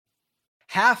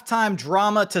Halftime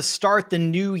drama to start the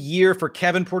new year for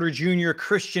Kevin Porter Jr.,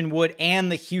 Christian Wood, and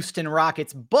the Houston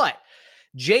Rockets. But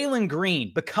Jalen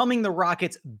Green becoming the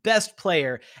Rockets' best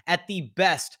player at the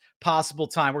best possible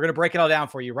time. We're going to break it all down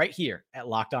for you right here at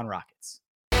Locked On Rockets.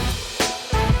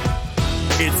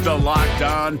 It's the Locked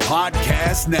On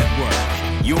Podcast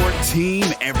Network, your team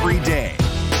every day.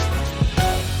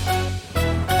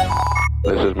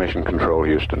 This is Mission Control,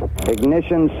 Houston.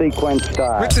 Ignition sequence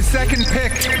start. With the second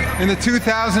pick in the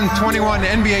 2021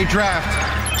 NBA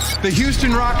Draft, the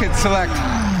Houston Rockets select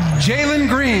Jalen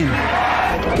Green.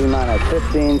 T-minus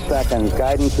 15 seconds.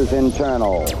 Guidance is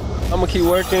internal. I'm going to keep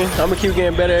working. I'm going to keep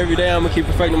getting better every day. I'm going to keep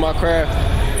perfecting my craft.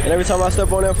 And every time I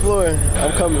step on that floor,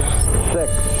 I'm coming.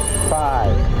 6,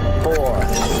 5, 4,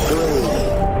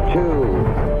 3, 2,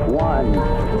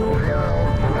 1.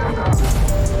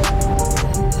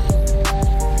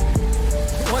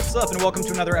 What's up, and welcome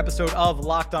to another episode of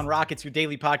Locked On Rockets, your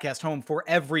daily podcast home for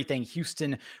everything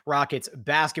Houston Rockets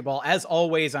basketball. As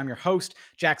always, I'm your host,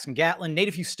 Jackson Gatlin,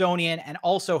 native Houstonian, and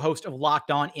also host of Locked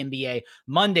On NBA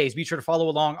Mondays. Be sure to follow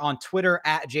along on Twitter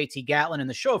at JT Gatlin, and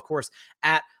the show, of course,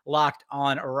 at Locked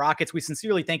On Rockets. We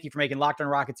sincerely thank you for making Locked On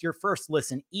Rockets your first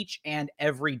listen each and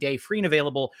every day, free and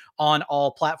available on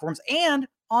all platforms and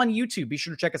on YouTube. Be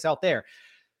sure to check us out there.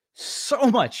 So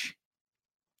much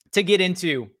to get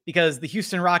into, because the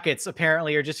Houston Rockets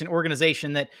apparently are just an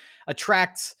organization that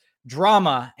attracts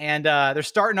drama, and they're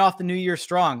starting off the new year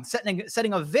strong,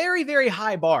 setting a very, very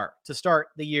high bar to start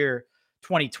the year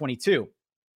 2022.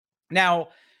 Now,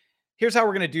 here's how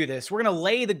we're going to do this. We're going to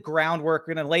lay the groundwork.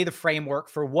 We're going to lay the framework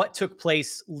for what took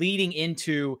place leading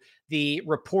into the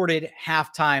reported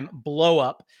halftime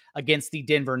blow-up against the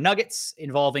Denver Nuggets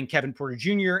involving Kevin Porter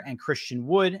Jr. and Christian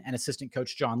Wood and assistant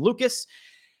coach John Lucas.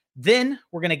 Then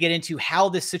we're going to get into how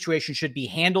this situation should be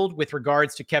handled with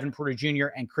regards to Kevin Porter Jr.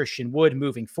 and Christian Wood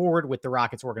moving forward with the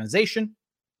Rockets organization.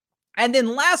 And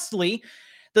then lastly,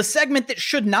 the segment that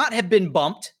should not have been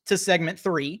bumped to segment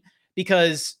 3,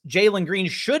 because Jalen Green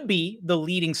should be the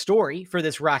leading story for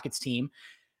this Rockets team.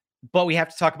 But we have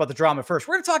to talk about the drama first.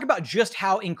 We're going to talk about just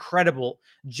how incredible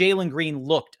Jalen Green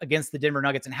looked against the Denver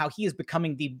Nuggets and how he is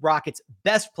becoming the Rockets'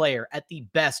 best player at the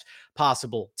best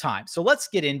possible time. So let's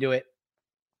get into it.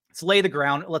 Let's lay the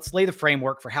ground. Let's lay the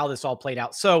framework for how this all played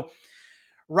out. So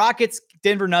Rockets,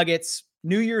 Denver Nuggets,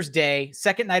 New Year's Day,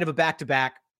 second night of a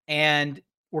back-to-back, and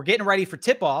we're getting ready for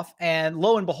tip-off. And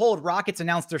lo and behold, Rockets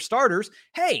announced their starters.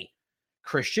 Hey,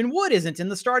 Christian Wood isn't in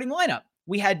the starting lineup.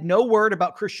 We had no word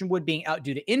about Christian Wood being out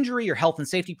due to injury or health and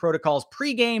safety protocols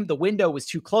pregame. The window was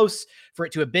too close for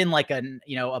it to have been like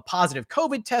a positive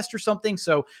COVID test or something.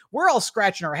 So we're all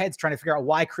scratching our heads trying to figure out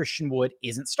why Christian Wood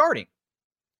isn't starting.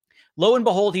 Lo and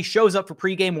behold, he shows up for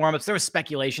pregame warmups. There was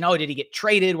speculation. Oh, did he get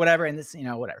traded? Whatever. And this,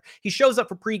 whatever. He shows up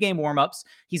for pregame warmups.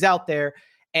 He's out there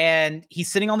and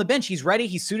he's sitting on the bench. He's ready.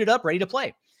 He's suited up, ready to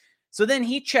play. So then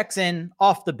he checks in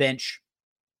off the bench,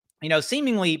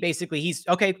 seemingly basically he's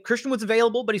okay. Christian Wood's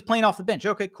available, but he's playing off the bench.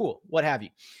 Okay, cool. What have you.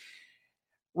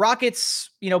 Rockets,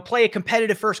 play a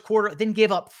competitive first quarter, then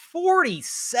give up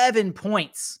 47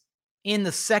 points in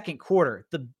the second quarter.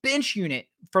 The bench unit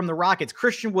from the Rockets,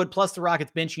 Christian Wood plus the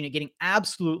Rockets bench unit, getting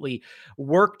absolutely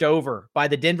worked over by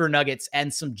the Denver Nuggets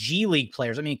and some G League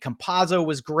players. I mean, Campazzo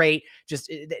was great.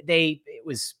 It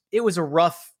was a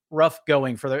rough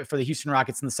going for the Houston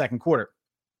Rockets in the second quarter.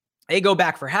 They go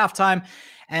back for halftime,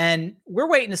 and we're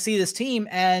waiting to see this team,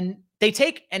 and they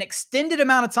take an extended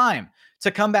amount of time to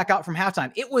come back out from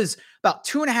halftime. It was about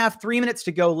 2.5, 3 minutes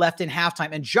to go left in halftime,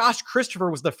 and Josh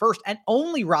Christopher was the first and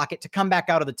only Rocket to come back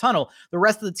out of the tunnel. The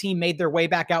rest of the team made their way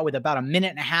back out with about a minute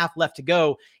and a half left to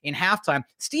go in halftime.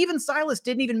 Steven Silas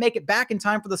didn't even make it back in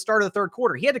time for the start of the third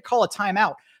quarter. He had to call a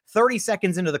timeout 30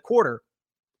 seconds into the quarter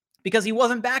because he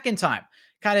wasn't back in time,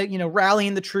 kind of,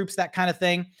 rallying the troops, that kind of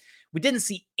thing. We didn't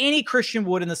see any Christian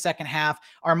Wood in the second half.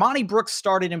 Armani Brooks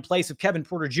started in place of Kevin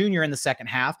Porter Jr. in the second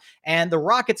half, and the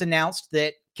Rockets announced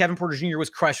that Kevin Porter Jr.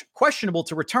 was questionable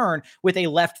to return with a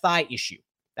left thigh issue.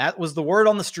 That was the word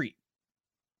on the street.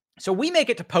 So we make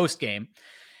it to postgame.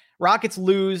 Rockets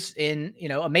lose in,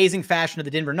 amazing fashion to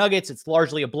the Denver Nuggets. It's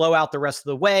largely a blowout the rest of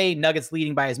the way. Nuggets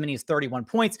leading by as many as 31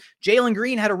 points. Jalen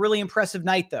Green had a really impressive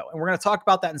night, though, and we're going to talk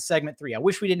about that in segment 3. I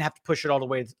wish we didn't have to push it all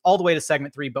the way to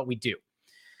segment 3, but we do.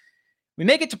 We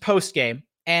make it to postgame,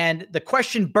 and the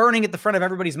question burning at the front of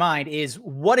everybody's mind is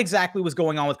what exactly was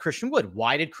going on with Christian Wood?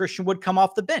 Why did Christian Wood come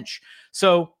off the bench?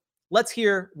 So let's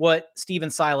hear what Steven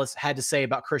Silas had to say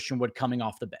about Christian Wood coming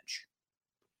off the bench.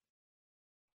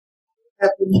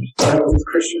 With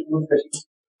Christian Wood that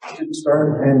he didn't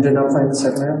start and did not play in the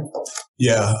second half?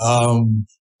 Yeah,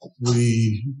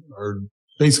 we are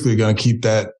basically going to keep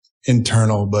that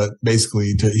internal, but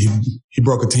basically he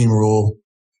broke a team rule.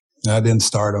 I didn't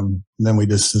start him. And then we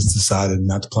just decided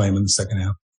not to play him in the second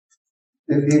half.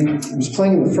 If he was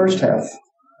playing in the first half,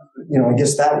 I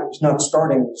guess that was not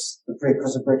starting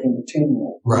because of breaking the team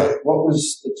rule. Right. What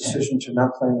was the decision to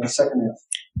not play in the second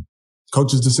half?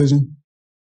 Coach's decision.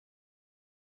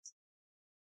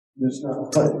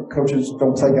 Coaches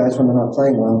don't play guys when they're not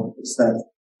playing well. Is that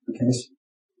the case?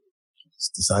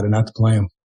 Just decided not to play him.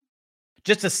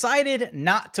 Just decided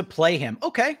not to play him.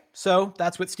 Okay, so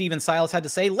that's what Steven Silas had to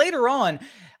say. Later on,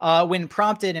 when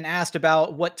prompted and asked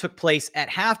about what took place at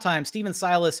halftime, Steven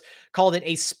Silas called it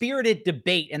a spirited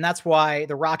debate, and that's why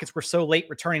the Rockets were so late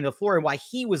returning to the floor and why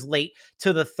he was late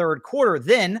to the third quarter.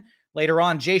 Then, later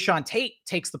on, Jayshawn Tate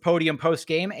takes the podium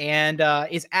post-game and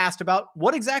is asked about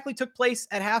what exactly took place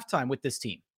at halftime with this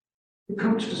team. The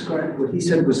coach described what he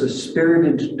said was a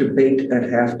spirited debate at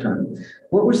halftime.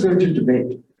 What was there to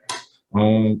debate?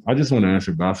 I just want to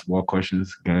answer basketball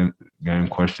questions, game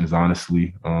questions,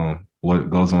 honestly. What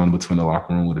goes on between the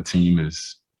locker room with the team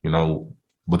is,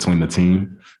 between the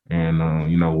team and,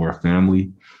 we're a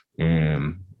family.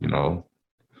 And,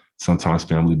 sometimes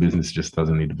family business just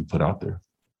doesn't need to be put out there.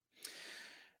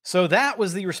 So that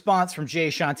was the response from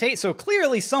Jayshawn Tate. So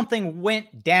clearly something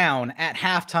went down at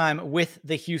halftime with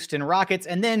the Houston Rockets.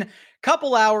 And then a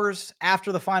couple hours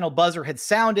after the final buzzer had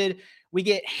sounded, we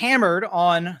get hammered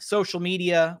on social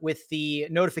media with the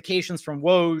notifications from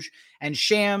Woj and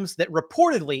Shams that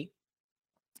reportedly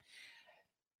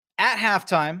at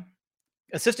halftime,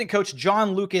 assistant coach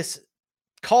John Lucas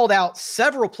called out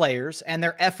several players and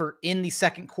their effort in the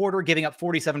second quarter, giving up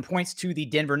 47 points to the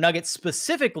Denver Nuggets,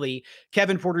 specifically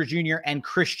Kevin Porter Jr. and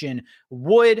Christian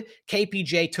Wood.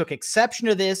 KPJ took exception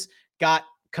to this, got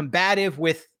combative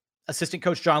with assistant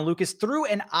coach John Lucas, threw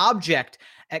an object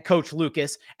at Coach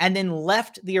Lucas, and then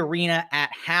left the arena at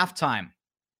halftime.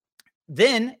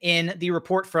 Then in the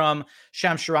report from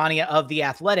Shams Charania of The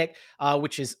Athletic,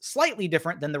 which is slightly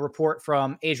different than the report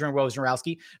from Adrian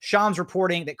Wojnarowski, Shams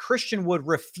reporting that Christian Wood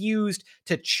refused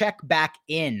to check back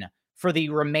in for the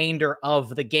remainder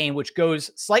of the game, which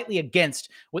goes slightly against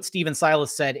what Steven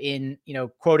Silas said in,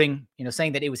 quoting,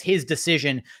 saying that it was his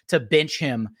decision to bench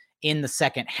him in the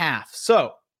second half.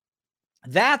 So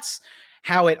that's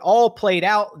how it all played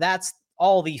out. That's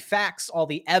all the facts, all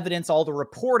the evidence, all the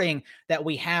reporting that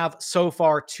we have so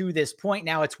far to this point.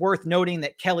 Now, it's worth noting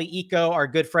that Kelly Iko, our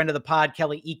good friend of the pod,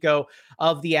 Kelly Iko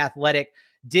of The Athletic,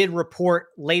 did report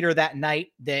later that night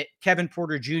that Kevin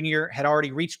Porter Jr. had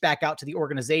already reached back out to the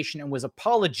organization and was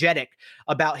apologetic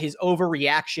about his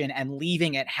overreaction and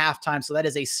leaving at halftime. So that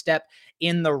is a step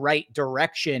in the right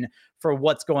direction for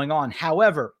what's going on.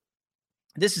 However,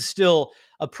 this is still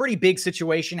a pretty big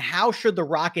situation. How should the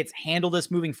Rockets handle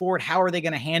this moving forward? How are they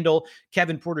going to handle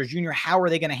Kevin Porter Jr.? How are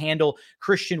they going to handle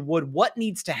Christian Wood? What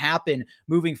needs to happen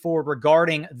moving forward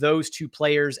regarding those two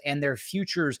players and their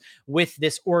futures with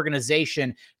this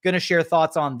organization? Going to share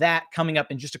thoughts on that coming up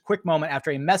in just a quick moment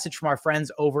after a message from our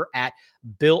friends over at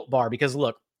Built Bar. Because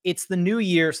look, it's the new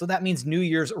year, so that means New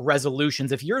Year's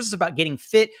resolutions. If yours is about getting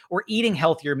fit or eating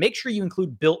healthier, make sure you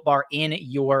include Built Bar in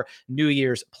your New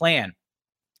Year's plan.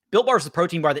 Built Bar is a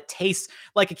protein bar that tastes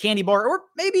like a candy bar, or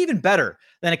maybe even better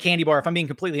than a candy bar, if I'm being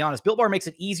completely honest. Built Bar makes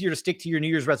it easier to stick to your New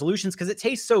Year's resolutions because it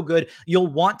tastes so good, you'll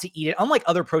want to eat it. Unlike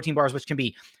other protein bars, which can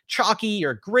be chalky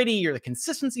or gritty, or the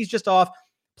consistency is just off,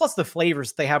 plus the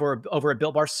flavors they have over at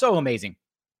Built Bar, so amazing.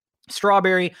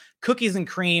 Strawberry, cookies and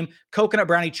cream, coconut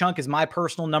brownie chunk is my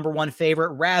personal number one favorite.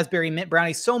 Raspberry mint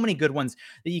brownie, so many good ones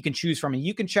that you can choose from, and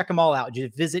you can check them all out.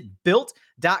 Just visit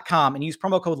built.com and use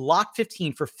promo code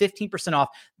LOCK15 for 15% off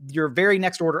your very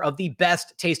next order of the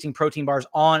best tasting protein bars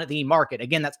on the market.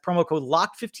 Again, that's promo code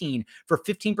LOCK15 for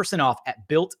 15% off at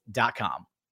built.com.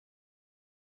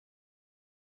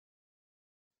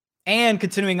 And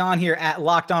continuing on here at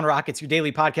Locked On Rockets, your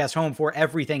daily podcast home for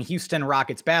everything Houston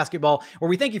Rockets basketball, where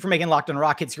we thank you for making Locked On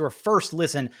Rockets your first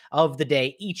listen of the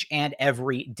day each and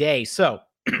every day. So,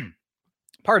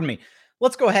 pardon me,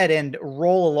 let's go ahead and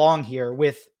roll along here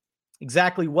with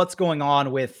exactly what's going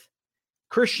on with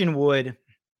Christian Wood,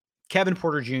 Kevin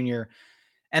Porter Jr.,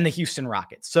 and the Houston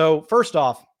Rockets. So, first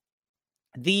off,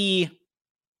 the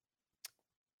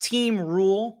team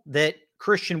rule that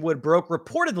Christian Wood broke,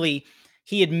 reportedly,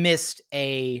 he had missed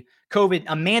a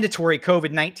mandatory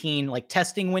COVID-19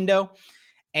 testing window.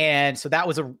 And so that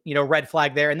was a red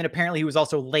flag there. And then apparently he was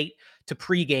also late to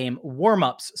pregame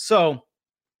warmups. So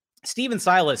Steven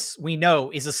Silas, we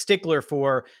know, is a stickler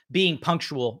for being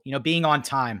punctual, being on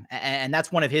time. And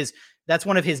that's one of his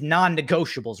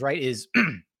non-negotiables, right? Is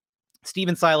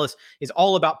Steven Silas is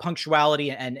all about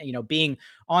punctuality and being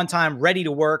on time, ready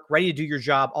to work, ready to do your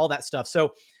job, all that stuff.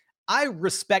 So I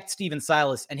respect Steven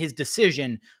Silas and his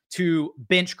decision to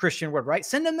bench Christian Wood, right?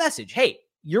 Send a message. Hey,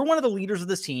 you're one of the leaders of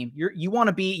this team. You're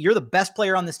the best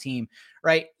player on this team,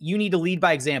 right? You need to lead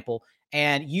by example.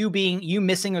 And you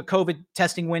missing a COVID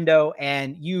testing window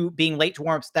and you being late to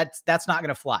warm-ups, that's not going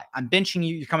to fly. I'm benching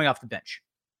you. You're coming off the bench.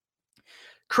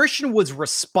 Christian Wood's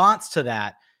response to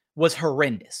that was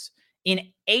horrendous. In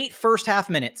 8 first half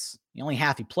minutes, the only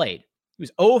half he played, he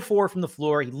was 0-4 from the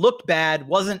floor. He looked bad,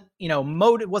 wasn't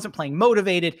playing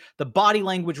motivated. The body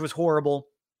language was horrible.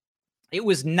 It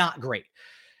was not great.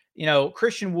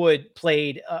 Christian Wood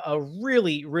played a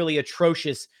really, really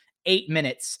atrocious 8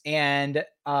 minutes, and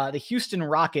the Houston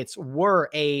Rockets were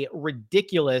a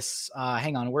ridiculous,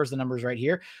 hang on, where's the numbers right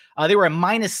here? They were a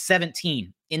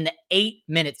 -17 in the 8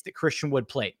 minutes that Christian Wood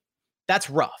played. That's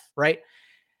rough, right?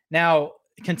 Now,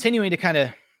 continuing to kind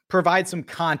of provide some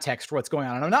context for what's going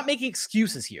on. And I'm not making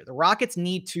excuses here. The Rockets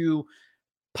need to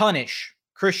punish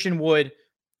Christian Wood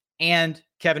and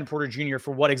Kevin Porter Jr.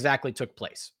 for what exactly took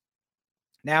place.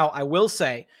 Now, I will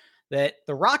say that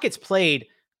the Rockets played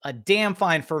a damn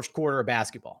fine first quarter of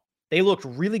basketball. They looked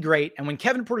really great. And when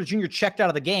Kevin Porter Jr. checked out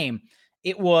of the game,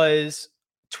 it was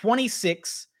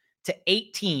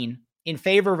 26-18 in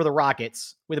favor of the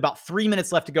Rockets with about 3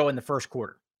 minutes left to go in the first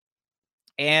quarter.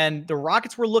 And the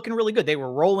Rockets were looking really good. They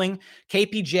were rolling.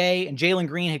 KPJ and Jalen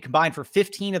Green had combined for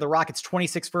 15 of the Rockets'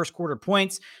 26 first quarter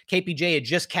points. KPJ had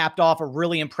just capped off a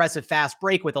really impressive fast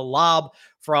break with a lob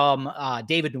from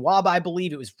David Nwaba, I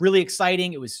believe. It was really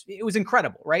exciting. It was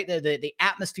incredible, right? The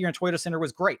atmosphere in Toyota Center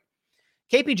was great.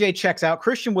 KPJ checks out.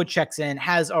 Christian Wood checks in,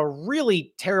 has a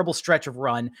really terrible stretch of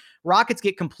run. Rockets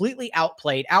get completely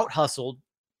outplayed, out-hustled.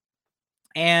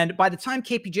 And by the time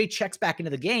KPJ checks back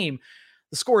into the game,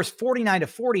 the score is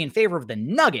 49-40 in favor of the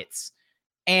Nuggets.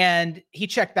 And he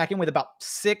checked back in with about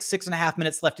 6.5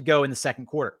 minutes left to go in the second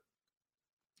quarter.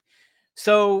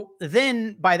 So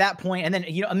then by that point, and then,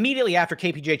 immediately after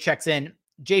KPJ checks in,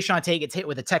 Jae'Sean Tate gets hit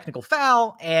with a technical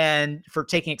foul and for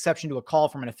taking exception to a call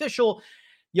from an official.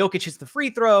 Jokic hits the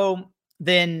free throw.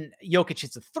 Then Jokic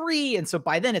hits a three. And so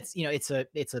by then it's a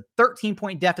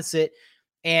 13-point deficit.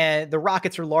 And the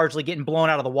Rockets are largely getting blown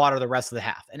out of the water the rest of the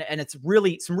half. And it's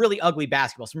really some really ugly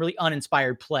basketball, some really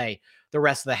uninspired play the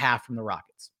rest of the half from the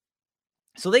Rockets.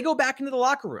 So they go back into the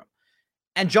locker room.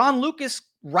 And John Lucas,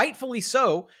 rightfully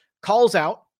so, calls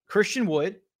out Christian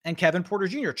Wood and Kevin Porter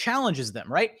Jr., challenges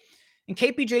them, right? And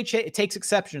KPJ takes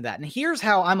exception to that. And here's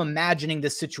how I'm imagining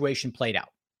this situation played out.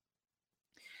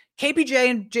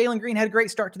 KPJ and Jalen Green had a great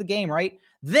start to the game, right?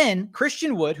 Then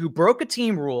Christian Wood, who broke a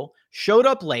team rule, showed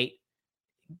up late,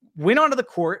 went onto the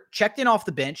court, checked in off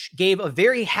the bench, gave a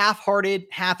very half-hearted,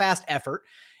 half-assed effort,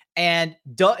 and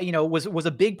was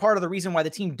a big part of the reason why the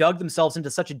team dug themselves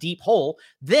into such a deep hole.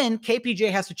 Then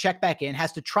KPJ has to check back in,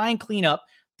 has to try and clean up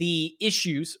the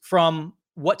issues from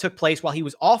what took place while he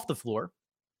was off the floor,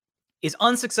 is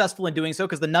unsuccessful in doing so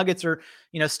because the Nuggets are,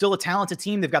 still a talented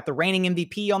team. They've got the reigning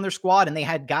MVP on their squad, and they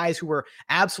had guys who were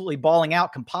absolutely balling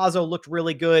out. Campazzo looked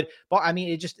really good. But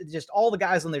it just all the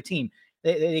guys on their team.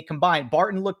 They combined.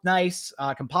 Barton looked nice.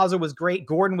 Campazzo was great.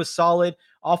 Gordon was solid.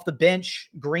 Off the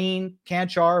bench, Green,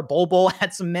 Canchar, Bol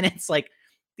had some minutes. Like,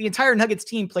 the entire Nuggets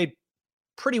team played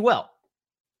pretty well.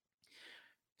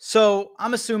 So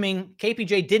I'm assuming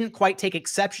KPJ didn't quite take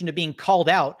exception to being called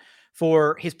out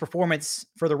for his performance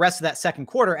for the rest of that second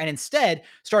quarter, and instead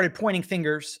started pointing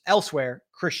fingers elsewhere.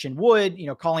 Christian Wood,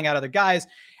 calling out other guys.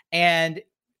 And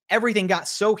everything got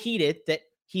so heated that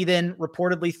he then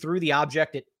reportedly threw the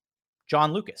object at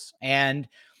John Lucas. And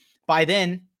by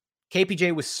then,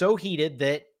 KPJ was so heated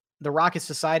that the Rockets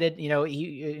decided,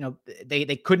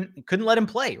 they couldn't let him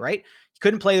play, right? He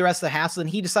couldn't play the rest of the half, so then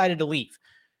he decided to leave.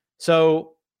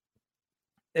 So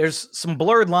there's some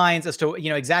blurred lines as to,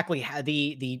 exactly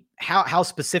how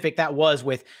specific that was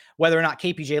with whether or not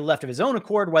KPJ left of his own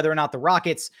accord, whether or not the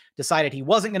Rockets decided he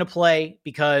wasn't going to play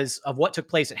because of what took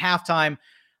place at halftime.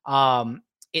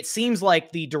 It seems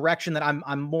like the direction that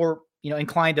I'm more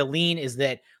inclined to lean is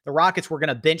that the Rockets were going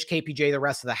to bench KPJ the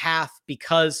rest of the half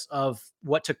because of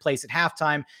what took place at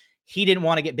halftime. He didn't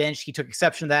want to get benched. He took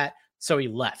exception to that, so he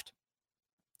left.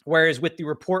 Whereas with the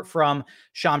report from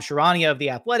Shams Charania of The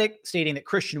Athletic stating that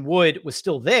Christian Wood was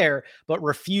still there, but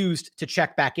refused to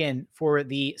check back in for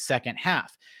the second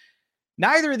half.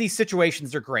 Neither of these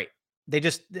situations are great.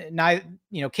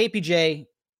 KPJ,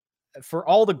 for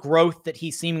all the growth that he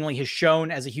seemingly has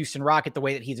shown as a Houston Rocket, the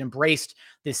way that he's embraced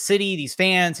this city, these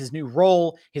fans, his new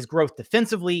role, his growth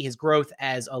defensively, his growth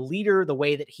as a leader, the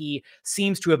way that he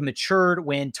seems to have matured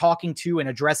when talking to and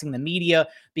addressing the media,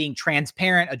 being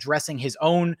transparent, addressing his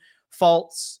own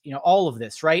faults, all of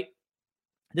this, right?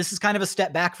 This is kind of a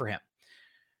step back for him.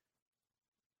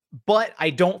 but I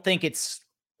don't think it's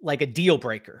like a deal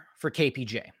breaker for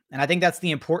KPJ. And I think that's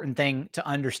the important thing to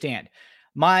understand.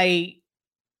 My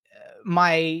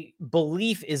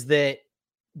belief is that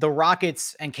the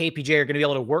Rockets and KPJ are going to be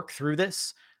able to work through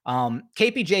this.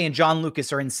 KPJ and John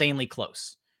Lucas are insanely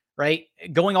close, right?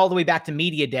 Going all the way back to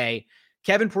media day,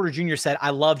 Kevin Porter Jr. said,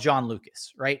 "I love John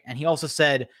Lucas," right? And he also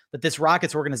said that this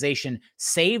Rockets organization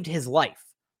saved his life.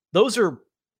 Those are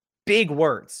big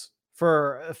words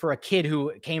for a kid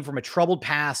who came from a troubled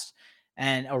past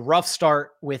and a rough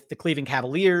start with the Cleveland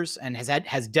Cavaliers and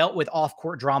has dealt with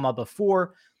off-court drama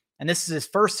before. And this is his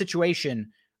first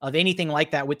situation of anything like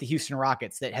that with the Houston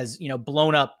Rockets that has,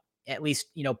 blown up, at least,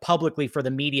 publicly for the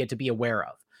media to be aware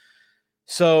of.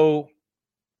 So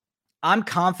I'm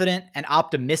confident and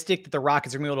optimistic that the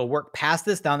Rockets are going to be able to work past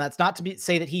this. Now, that's not to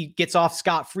say that he gets off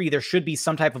scot-free. There should be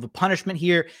some type of a punishment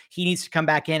here. He needs to come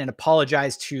back in and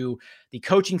apologize to the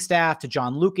coaching staff, to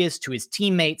John Lucas, to his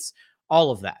teammates,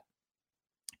 all of that.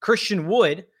 Christian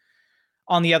Wood,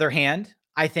 on the other hand,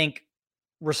 I think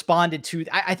responded to,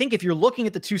 I think if you're looking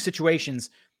at the two situations,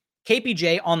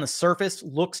 KPJ on the surface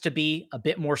looks to be a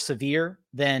bit more severe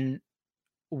than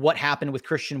what happened with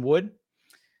Christian Wood.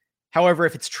 However,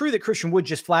 if it's true that Christian Wood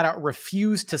just flat out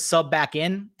refused to sub back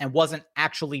in and wasn't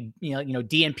actually,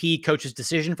 DNP coach's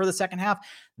decision for the second half,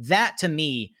 that to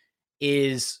me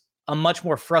is a much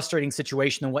more frustrating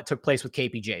situation than what took place with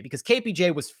KPJ, because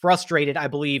KPJ was frustrated, I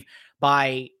believe,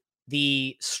 by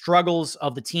the struggles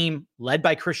of the team led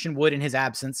by Christian Wood in his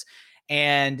absence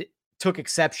and took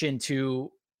exception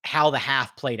to how the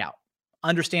half played out.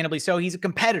 Understandably so. He's a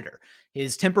competitor.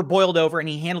 His temper boiled over and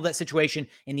he handled that situation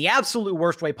in the absolute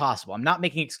worst way possible. I'm not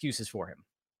making excuses for him.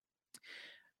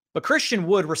 But Christian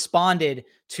Wood responded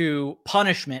to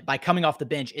punishment by coming off the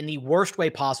bench in the worst way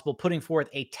possible, putting forth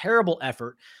a terrible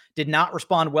effort, did not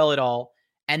respond well at all.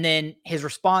 And then his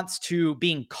response to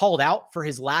being called out for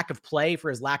his lack of play, for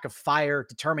his lack of fire,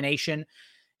 determination,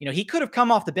 he could have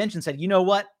come off the bench and said, "You know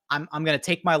what? I'm going to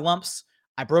take my lumps.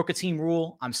 I broke a team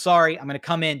rule. I'm sorry. I'm going to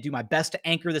come in, do my best to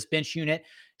anchor this bench unit,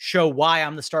 show why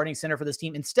I'm the starting center for this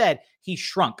team." Instead, he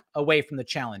shrunk away from the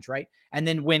challenge, right? And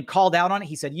then when called out on it,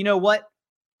 he said, "You know what?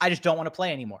 I just don't want to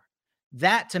play anymore."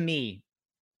 That to me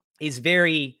is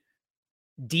very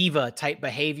diva type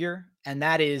behavior. And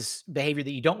that is behavior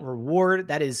that you don't reward.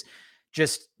 That is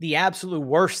just the absolute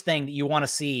worst thing that you want to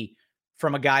see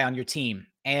from a guy on your team.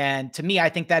 And to me, I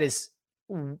think that is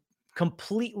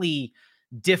completely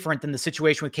different than the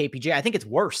situation with KPJ. I think it's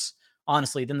worse,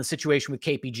 honestly, than the situation with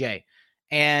KPJ.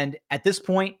 And at this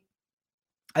point,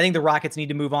 I think the Rockets need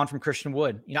to move on from Christian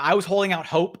Wood. I was holding out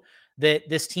hope that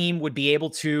this team would be able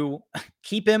to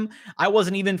keep him. I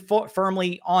wasn't even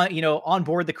firmly on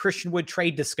board the Christian Wood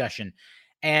trade discussion.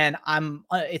 And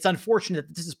it's unfortunate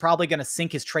that this is probably going to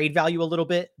sink his trade value a little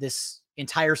bit, this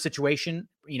entire situation.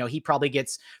 He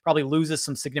probably loses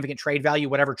some significant trade value,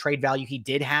 whatever trade value he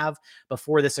did have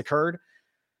before this occurred.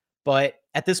 But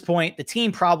at this point, the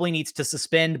team probably needs to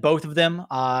suspend both of them,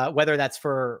 whether that's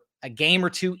for a game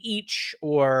or two each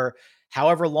or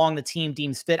however long the team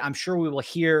deems fit. I'm sure we will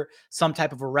hear some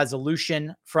type of a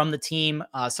resolution from the team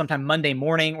sometime Monday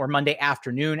morning or Monday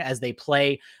afternoon as they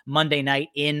play Monday night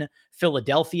in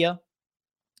Philadelphia.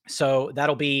 So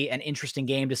that'll be an interesting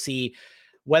game to see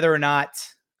whether or not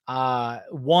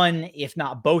one, if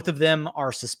not both of them,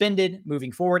 are suspended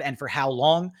moving forward and for how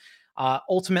long.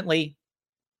 Ultimately,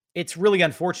 it's really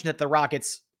unfortunate the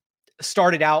Rockets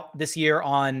started out this year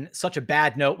on such a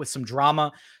bad note with some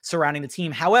drama surrounding the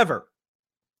team. However,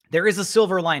 there is a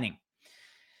silver lining,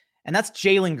 and that's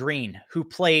Jalen Green, who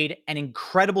played an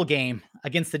incredible game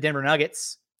against the Denver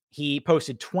Nuggets. He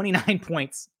posted 29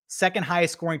 points, second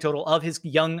highest scoring total of his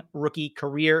young rookie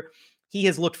career. He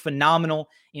has looked phenomenal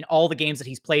in all the games that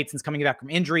he's played since coming back from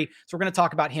injury. So we're going to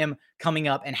talk about him coming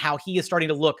up and how he is starting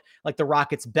to look like the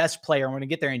Rockets' best player. I'm going to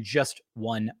get there in just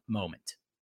one moment.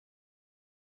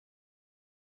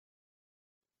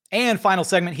 And final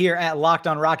segment here at Locked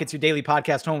On Rockets, your daily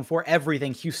podcast home for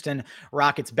everything Houston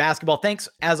Rockets basketball. Thanks,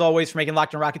 as always, for making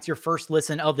Locked On Rockets your first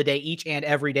listen of the day each and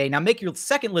every day. Now make your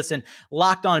second listen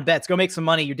Locked On Bets. Go make some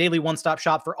money, your daily one-stop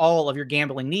shop for all of your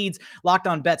gambling needs. Locked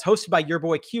On Bets, hosted by your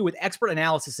boy Q, with expert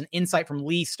analysis and insight from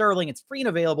Lee Sterling. It's free and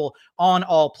available on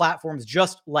all platforms,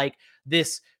 just like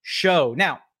this show.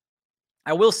 Now,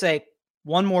 I will say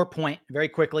one more point very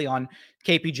quickly on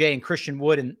KPJ and Christian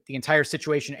Wood and the entire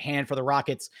situation at hand for the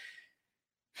Rockets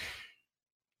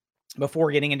before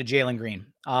getting into Jalen Green.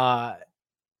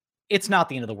 It's not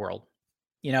the end of the world,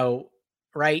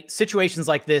 right? Situations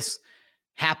like this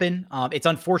happen. It's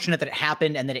unfortunate that it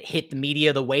happened and that it hit the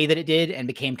media the way that it did and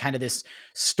became kind of this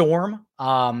storm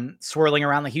swirling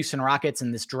around the Houston Rockets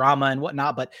and this drama and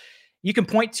whatnot. But you can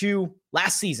point to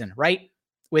last season, right?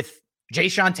 With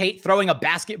Jayshawn Tate throwing a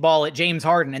basketball at James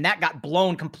Harden, and that got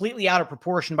blown completely out of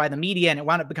proportion by the media, and it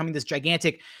wound up becoming this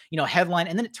gigantic, headline.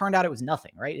 And then it turned out it was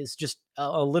nothing, right? It's just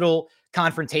a little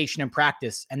confrontation in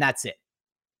practice, and that's it.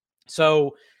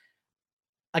 So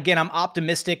again, I'm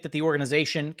optimistic that the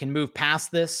organization can move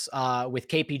past this with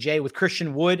KPJ, with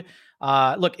Christian Wood.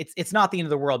 Look, it's not the end of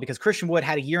the world because Christian Wood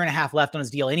had a year and a half left on his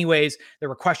deal anyways. There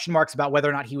were question marks about whether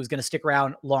or not he was going to stick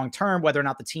around long-term, whether or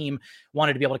not the team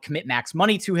wanted to be able to commit max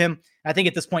money to him. I think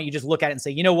at this point, you just look at it and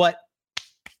say, you know what?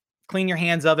 Clean your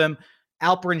hands of him.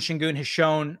 Alperen Sengun has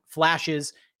shown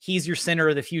flashes. He's your center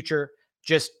of the future.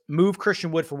 Just move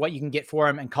Christian Wood for what you can get for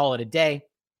him and call it a day.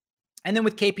 And then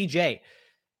with KPJ,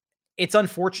 it's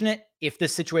unfortunate if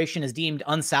this situation is deemed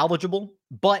unsalvageable,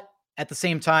 but at the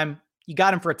same time, you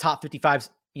got him for a top 55,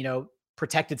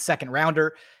 protected second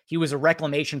rounder. He was a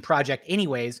reclamation project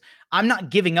anyways. I'm not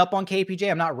giving up on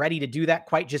KPJ. I'm not ready to do that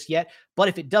quite just yet. But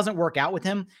if it doesn't work out with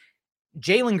him,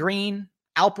 Jalen Green,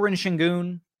 Alperen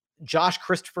Sengun, Josh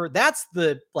Christopher, that's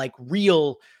the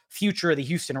real future of the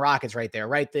Houston Rockets right there,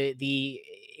 right? The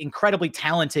incredibly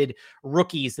talented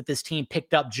rookies that this team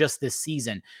picked up just this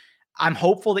season. I'm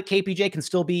hopeful that KPJ can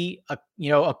still be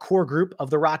a core group of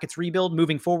the Rockets rebuild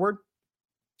moving forward,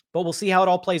 but we'll see how it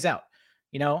all plays out,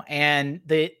 and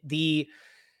the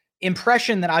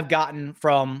impression that I've gotten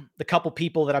from the couple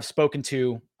people that I've spoken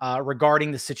to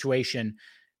regarding the situation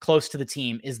close to the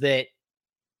team is that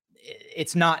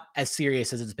it's not as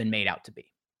serious as it's been made out to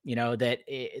be.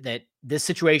 That this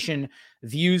situation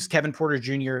views Kevin Porter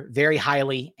Jr. very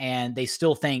highly, and they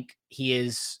still think he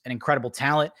is an incredible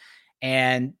talent.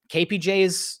 And KPJ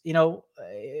is,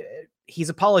 he's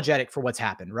apologetic for what's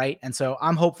happened, right? And so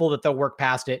I'm hopeful that they'll work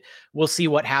past it. We'll see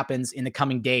what happens in the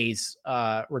coming days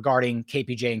regarding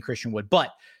KPJ and Christian Wood. But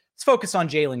let's focus on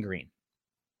Jalen Green,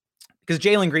 because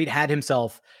Jalen Green had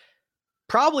himself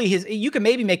probably you can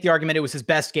maybe make the argument it was his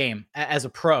best game as a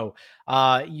pro.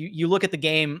 You look at the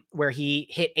game where he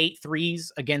hit 8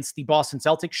 threes against the Boston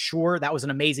Celtics. Sure, that was an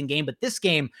amazing game, but this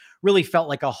game really felt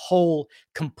like a whole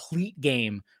complete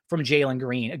game from Jalen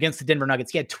Green against the Denver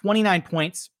Nuggets. He had 29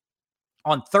 points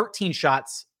on 13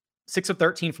 shots, 6 of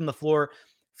 13 from the floor,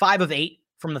 5 of 8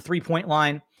 from the 3-point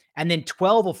line, and then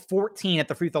 12 of 14 at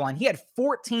the free throw line. He had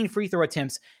 14 free throw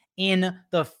attempts in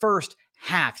the first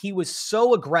half. He was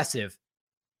so aggressive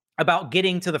about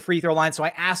getting to the free throw line. So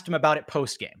I asked him about it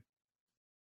post game.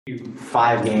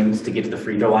 5 games to get to the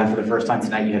free throw line for the first time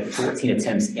tonight. You had 14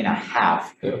 attempts in a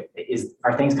half. Yeah.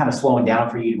 Are things kind of slowing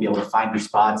down for you to be able to find your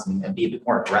spots and be a bit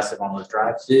more aggressive on those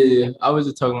drives? Yeah. I was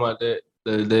just talking about that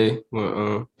the other day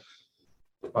when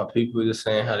my people were just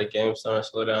saying how the game started to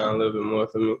slow down a little bit more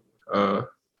for me.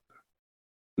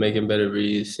 Making better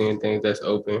reads, seeing things that's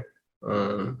open,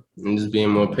 and just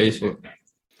being more patient.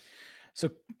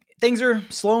 So things are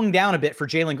slowing down a bit for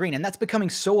Jalen Green, and that's becoming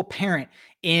so apparent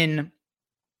in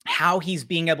how he's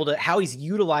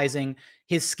utilizing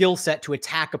his skill set to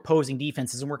attack opposing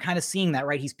defenses. And we're kind of seeing that,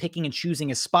 right? He's picking and choosing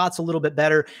his spots a little bit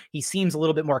better. He seems a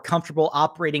little bit more comfortable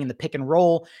operating in the pick and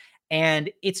roll. And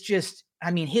it's just,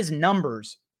 his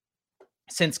numbers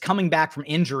since coming back from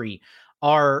injury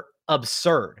are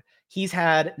absurd. He's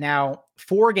had now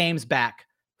 4 games back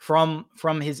from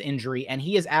his injury, and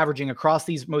he is averaging across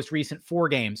these most recent 4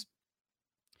 games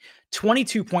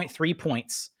 22.3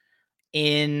 points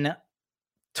in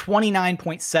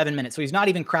 29.7 minutes. So he's not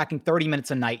even cracking 30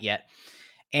 minutes a night yet.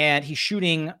 And he's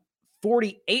shooting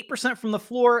 48% from the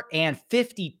floor and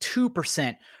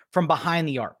 52% from behind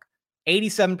the arc,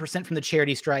 87% from the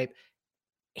charity stripe.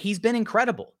 He's been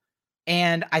incredible.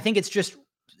 And I think it's just,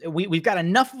 we've got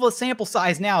enough of a sample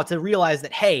size now to realize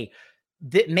that, hey,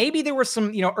 that maybe there were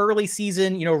some, early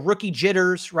season, rookie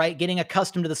jitters, right? Getting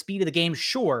accustomed to the speed of the game.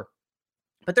 Sure.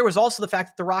 But there was also the fact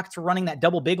that the Rockets were running that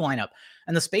double big lineup,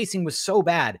 and the spacing was so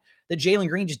bad that Jalen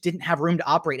Green just didn't have room to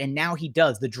operate, and now he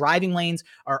does. The driving lanes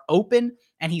are open,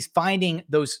 and he's finding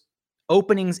those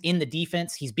openings in the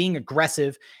defense. He's being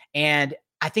aggressive, and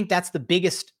I think that's the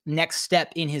biggest next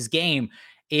step in his game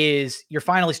is you're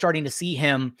finally starting to see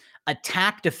him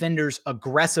attack defenders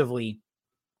aggressively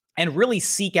and really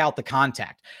seek out the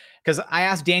contact. Because I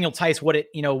asked Daniel Tice what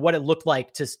it looked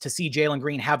like to see Jalen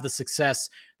Green have the success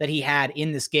that he had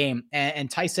in this game. And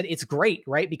Tice said it's great,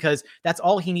 right? Because that's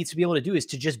all he needs to be able to do is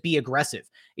to just be aggressive.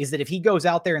 Is that if he goes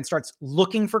out there and starts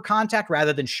looking for contact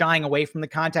rather than shying away from the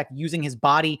contact, using his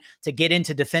body to get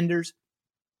into defenders,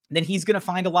 then he's going to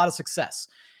find a lot of success.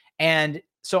 And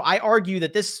so I argue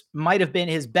that this might have been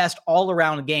his best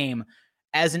all-around game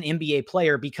as an NBA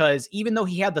player, because even though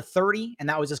he had the 30, and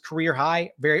that was his career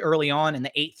high very early on in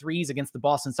the 8 threes against the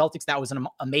Boston Celtics, that was an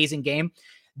amazing game.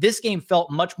 This game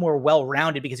felt much more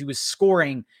well-rounded because he was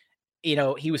scoring,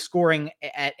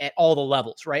 at all the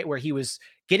levels, right? Where he was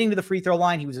getting to the free throw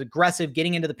line, he was aggressive,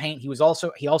 getting into the paint. He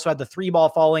also had the 3-ball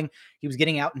falling. He was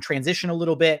getting out in transition a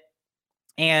little bit.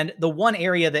 And the one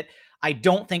area that I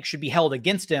don't think should be held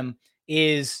against him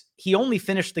is he only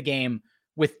finished the game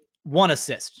with 1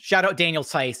 assist. Shout out Daniel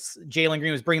Tice. Jalen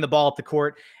Green was bringing the ball up the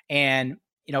court, and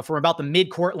from about the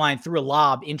mid-court line, threw a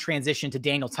lob in transition to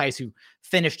Daniel Tice, who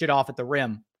finished it off at the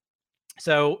rim.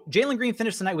 So Jalen Green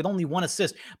finished the night with only 1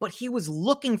 assist, but he was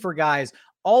looking for guys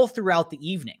all throughout the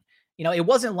evening. It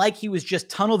wasn't like he was just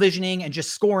tunnel visioning and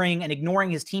just scoring and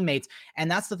ignoring his teammates. And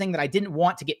that's the thing that I didn't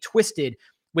want to get twisted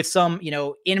with some,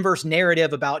 inverse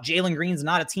narrative about Jalen Green's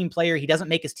not a team player. He doesn't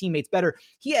make his teammates better.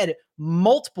 He had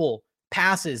multiple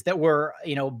passes that were,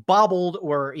 bobbled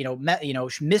or,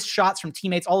 missed shots from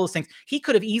teammates, all those things. He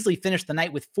could have easily finished the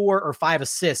night with 4 or 5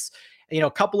 assists, a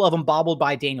couple of them bobbled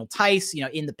by Daniel Tice,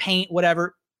 in the paint,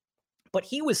 whatever. But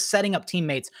he was setting up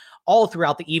teammates all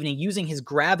throughout the evening, using his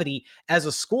gravity as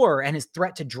a scorer and his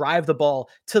threat to drive the ball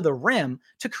to the rim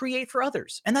to create for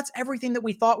others. And that's everything that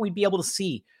we thought we'd be able to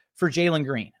see for Jalen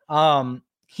Green.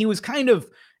 He was kind of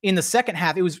in the second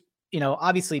half. It was,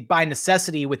 obviously by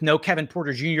necessity with no Kevin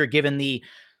Porter Jr., given the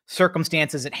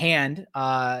circumstances at hand,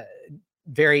 that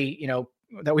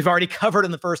we've already covered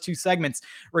in the first 2 segments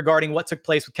regarding what took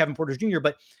place with Kevin Porter Jr.,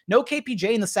 but no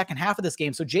KPJ in the second half of this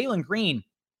game. So Jalen Green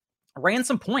ran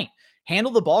some point,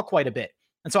 handled the ball quite a bit.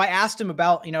 And so I asked him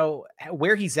about,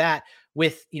 where he's at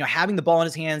with, having the ball in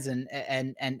his hands and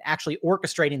actually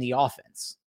orchestrating the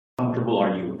offense. Comfortable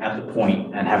are you at the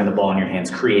point and having the ball in your hands,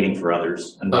 creating for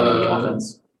others and running the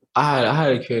offense? I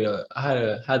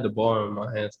had the ball in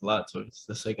my hands a lot towards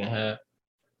the second half,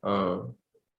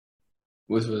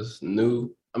 which was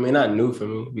new. I mean, not new for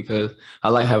me because I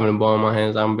like having the ball in my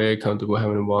hands. I'm very comfortable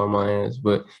having the ball in my hands,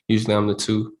 but usually I'm the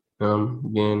 2.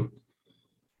 Again,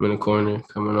 I'm in the corner,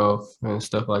 coming off and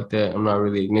stuff like that. I'm not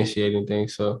really initiating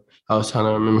things, so I was trying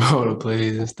to remember all the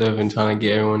plays and stuff and trying to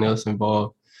get everyone else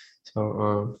involved.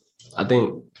 So I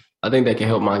think that can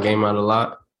help my game out a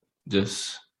lot.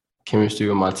 Just chemistry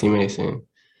with my teammates and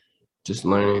just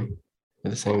learning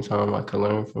at the same time. I could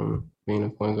learn from being a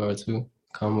point guard too,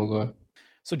 combo guard.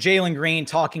 So Jalen Green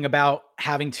talking about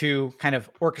having to kind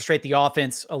of orchestrate the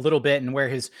offense a little bit and where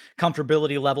his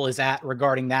comfortability level is at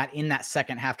regarding that in that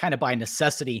second half, kind of by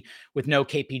necessity with no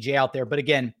KPJ out there. But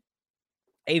again,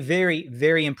 a very,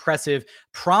 very impressive,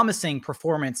 promising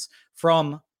performance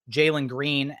from Jalen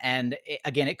Green. And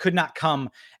again, it could not come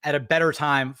at a better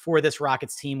time for this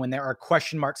Rockets team when there are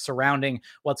question marks surrounding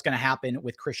what's going to happen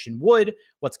with Christian Wood,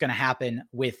 what's going to happen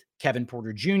with Kevin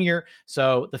Porter Jr.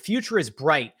 So the future is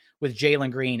bright with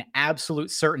Jalen Green,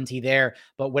 absolute certainty there.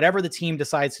 But whatever the team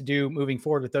decides to do moving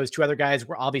forward with those 2 other guys,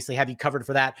 we'll obviously have you covered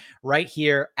for that right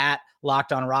here at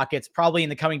Locked On Rockets. Probably in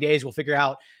the coming days, we'll figure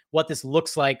out what this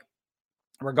looks like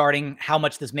regarding how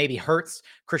much this maybe hurts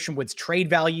Christian Wood's trade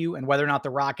value and whether or not the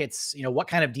Rockets, what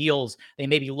kind of deals they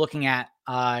may be looking at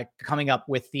coming up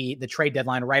with the trade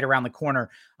deadline right around the corner,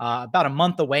 about a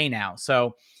month away now.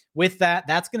 So with that,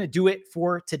 that's going to do it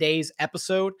for today's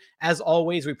episode. As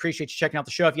always, we appreciate you checking out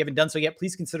the show. If you haven't done so yet,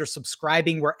 please consider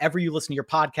subscribing wherever you listen to your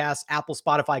podcasts, Apple,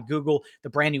 Spotify, Google, the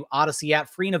brand new Odyssey app,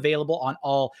 free and available on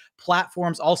all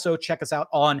platforms. Also, check us out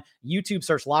on YouTube.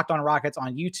 Search Locked On Rockets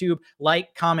on YouTube.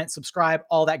 Like, comment, subscribe,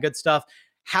 all that good stuff.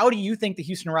 How do you think the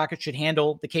Houston Rockets should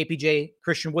handle the KPJ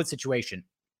Christian Wood situation?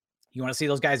 You want to see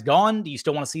those guys gone? Do you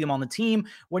still want to see them on the team?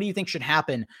 What do you think should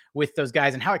happen with those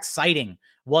guys? And how exciting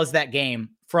was that game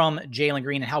from Jalen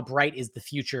Green? And how bright is the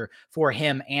future for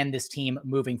him and this team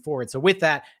moving forward? So with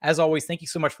that, as always, thank you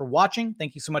so much for watching.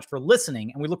 Thank you so much for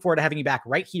listening. And we look forward to having you back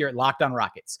right here at Locked On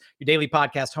Rockets, your daily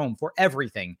podcast home for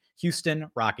everything Houston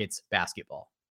Rockets basketball.